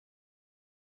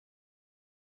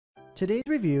Today's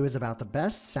review is about the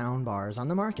best sound bars on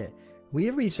the market. We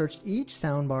have researched each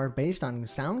soundbar based on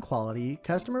sound quality,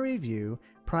 customer review,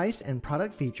 price, and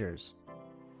product features.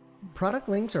 Product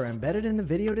links are embedded in the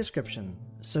video description,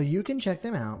 so you can check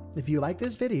them out. If you like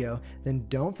this video, then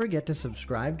don't forget to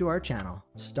subscribe to our channel.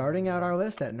 Starting out our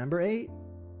list at number 8,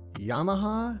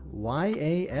 Yamaha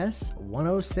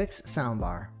YSP-3300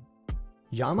 Soundbar.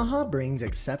 Yamaha brings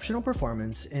exceptional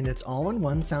performance in its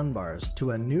all-in-one soundbars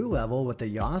to a new level with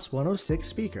the YSP-106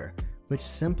 speaker, which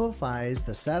simplifies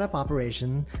the setup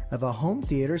operation of a home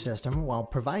theater system while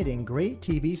providing great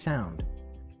TV sound.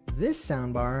 This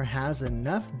soundbar has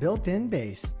enough built-in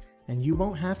bass, and you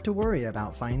won't have to worry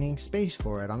about finding space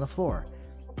for it on the floor.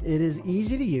 It is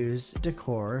easy to use,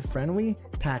 decor-friendly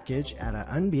package at an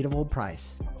unbeatable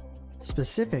price.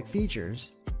 Specific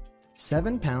features: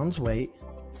 7 pounds weight,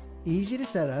 easy to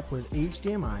set up with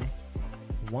HDMI,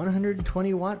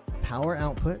 120 watt power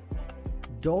output,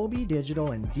 Dolby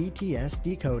Digital and DTS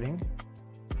decoding.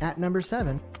 At number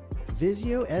 7,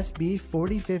 VIZIO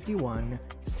SB-4051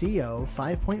 CO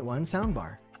 5.1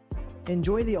 Soundbar.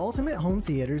 Enjoy the ultimate home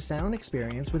theater sound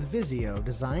experience with VIZIO,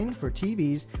 designed for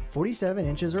TVs 47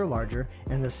 inches or larger,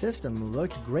 and the system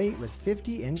looked great with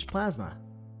 50-inch plasma.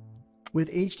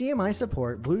 With HDMI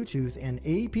support, Bluetooth, and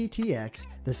aptX,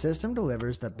 the system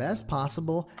delivers the best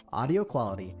possible audio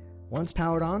quality. Once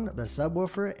powered on, the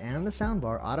subwoofer and the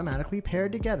soundbar automatically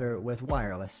paired together with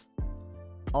wireless.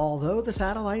 Although the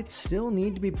satellites still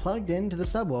need to be plugged into the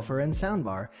subwoofer and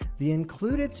soundbar, the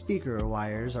included speaker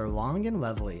wires are long and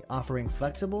lovely, offering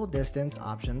flexible distance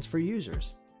options for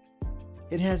users.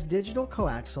 It has digital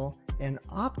coaxial and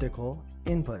optical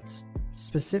inputs.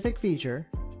 Specific feature: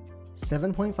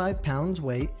 7.5 pounds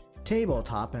weight,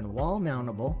 tabletop and wall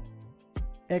mountable,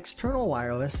 external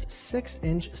wireless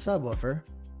 6-inch subwoofer,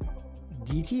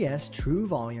 DTS True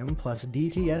Volume plus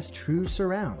DTS True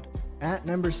Surround. At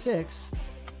number 6,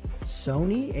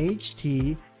 Sony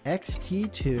HT-XT2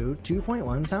 2.1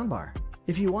 Soundbar.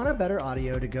 If you want a better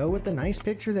audio to go with the nice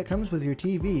picture that comes with your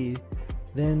TV,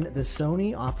 then the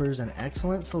Sony offers an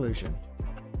excellent solution.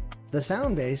 The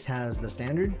sound base has the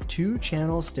standard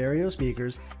 2-channel stereo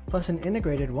speakers plus an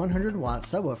integrated 100-watt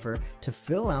subwoofer to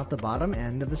fill out the bottom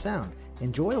end of the sound.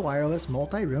 Enjoy wireless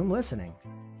multi-room listening.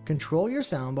 Control your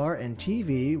soundbar and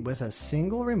TV with a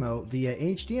single remote via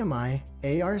HDMI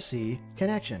ARC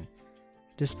connection.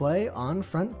 Display on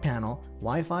front panel,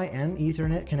 Wi-Fi and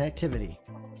Ethernet connectivity.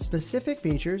 Specific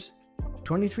features: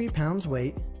 23 pounds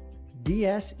weight,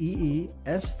 DSEE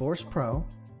S-Force Pro,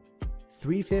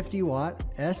 350 watt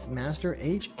S Master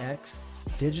HX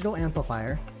digital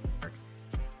amplifier.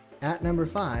 At number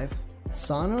 5,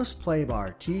 Sonos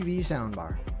PLAYBAR TV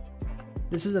Soundbar.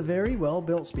 This is a very well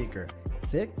built speaker.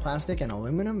 Thick plastic and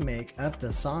aluminum make up the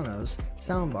Sonos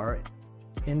soundbar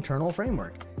internal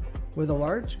framework, with a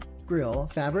large grill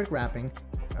fabric wrapping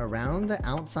around the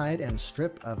outside and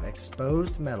strip of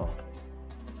exposed metal.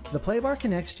 The PLAYBAR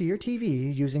connects to your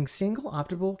TV using single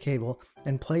optical cable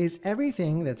and plays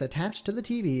everything that's attached to the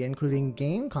TV, including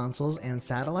game consoles and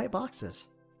satellite boxes.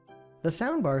 The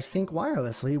soundbars sync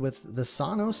wirelessly with the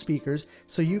Sonos speakers,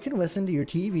 so you can listen to your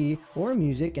TV or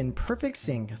music in perfect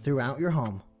sync throughout your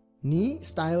home. Neat,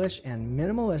 stylish, and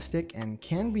minimalistic, and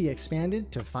can be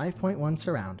expanded to 5.1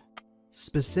 surround.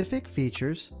 Specific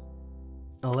features: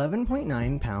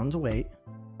 11.9 pounds weight,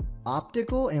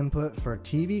 optical input for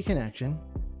TV connection,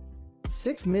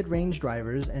 6 mid-range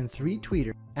drivers, and 3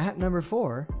 tweeters. At number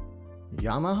 4,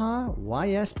 Yamaha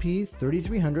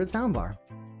YSP-3300 Soundbar.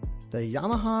 The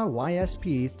Yamaha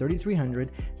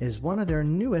YSP-3300 is one of their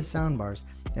newest soundbars,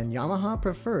 and Yamaha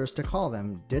prefers to call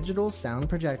them digital sound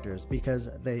projectors because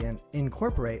they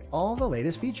incorporate all the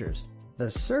latest features. The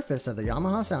surface of the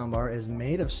Yamaha soundbar is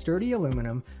made of sturdy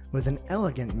aluminum with an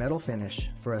elegant metal finish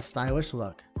for a stylish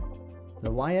look.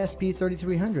 The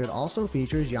YSP-3300 also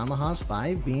features Yamaha's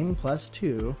 5-beam plus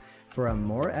 2 for a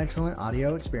more excellent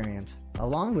audio experience,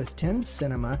 along with 10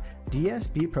 cinema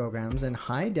DSP programs and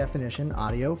high-definition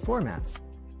audio formats.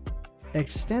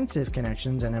 Extensive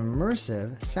connections and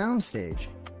immersive soundstage.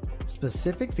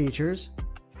 Specific features: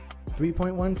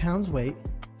 3.1 pounds weight,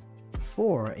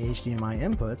 4 HDMI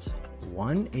inputs,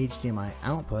 1 HDMI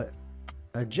output,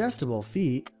 adjustable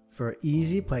feet for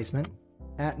easy placement.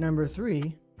 At number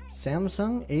 3,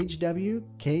 Samsung HW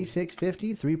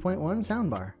K650 3.1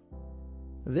 Soundbar.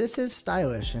 This is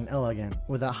stylish and elegant.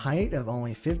 With a height of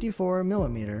only 54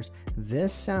 millimeters,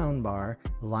 this soundbar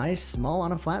lies small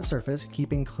on a flat surface,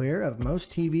 keeping clear of most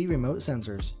TV remote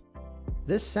sensors.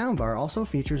 This soundbar also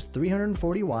features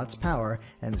 340 watts power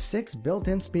and 6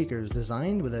 built-in speakers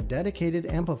designed with a dedicated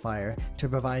amplifier to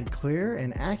provide clear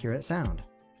and accurate sound.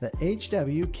 The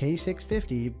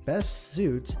HW-K650 best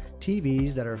suits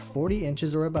TVs that are 40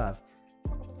 inches or above,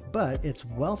 but its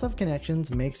wealth of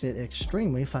connections makes it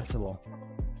extremely flexible.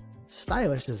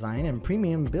 Stylish design and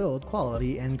premium build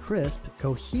quality and crisp,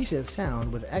 cohesive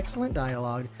sound with excellent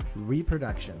dialogue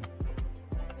reproduction.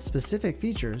 Specific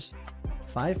features: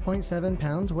 5.7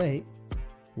 pounds weight,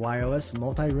 wireless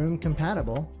multi-room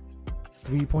compatible,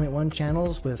 3.1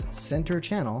 channels with center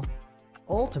channel,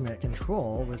 ultimate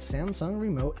control with Samsung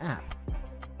Remote app.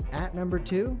 At number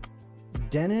 2,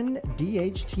 Denon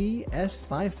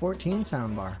DHT-S514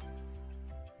 Soundbar.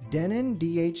 Denon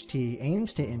DHT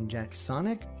aims to inject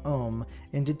sonic ohm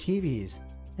into TVs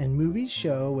and movies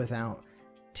show without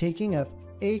taking up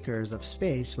acres of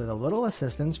space with a little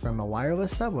assistance from a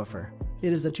wireless subwoofer.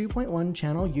 It is a 2.1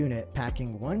 channel unit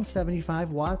packing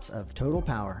 175 watts of total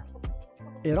power.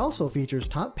 It also features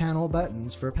top panel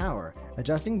buttons for power,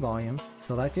 adjusting volume,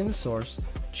 selecting the source,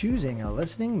 choosing a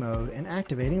listening mode, and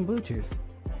activating Bluetooth.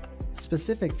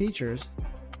 Specific features: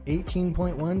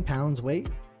 18.1 pounds weight,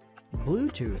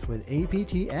 Bluetooth with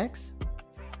aptX,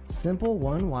 simple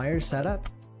one-wire setup,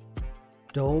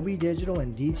 Dolby Digital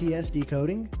and DTS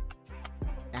decoding.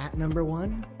 At number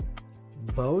 1,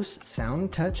 Bose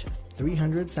SoundTouch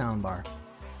 300 Soundbar.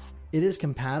 It is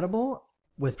compatible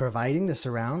with providing the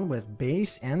surround with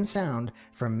bass and sound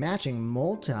for matching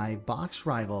multi-box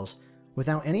rivals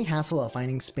without any hassle of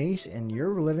finding space in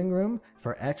your living room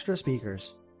for extra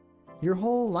speakers. Your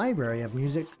whole library of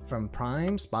music from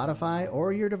Prime, Spotify,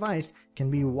 or your device can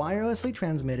be wirelessly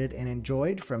transmitted and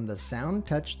enjoyed from the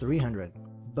SoundTouch 300.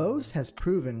 Bose has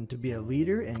proven to be a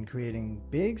leader in creating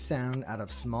big sound out of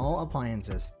small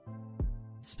appliances.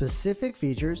 Specific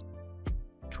features: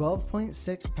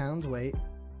 12.6 pounds weight,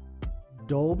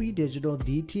 Dolby Digital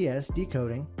DTS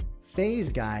decoding,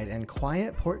 phase guide and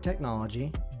quiet port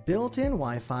technology, built-in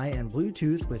Wi-Fi and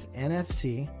Bluetooth with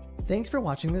NFC. Thanks for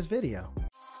watching this video.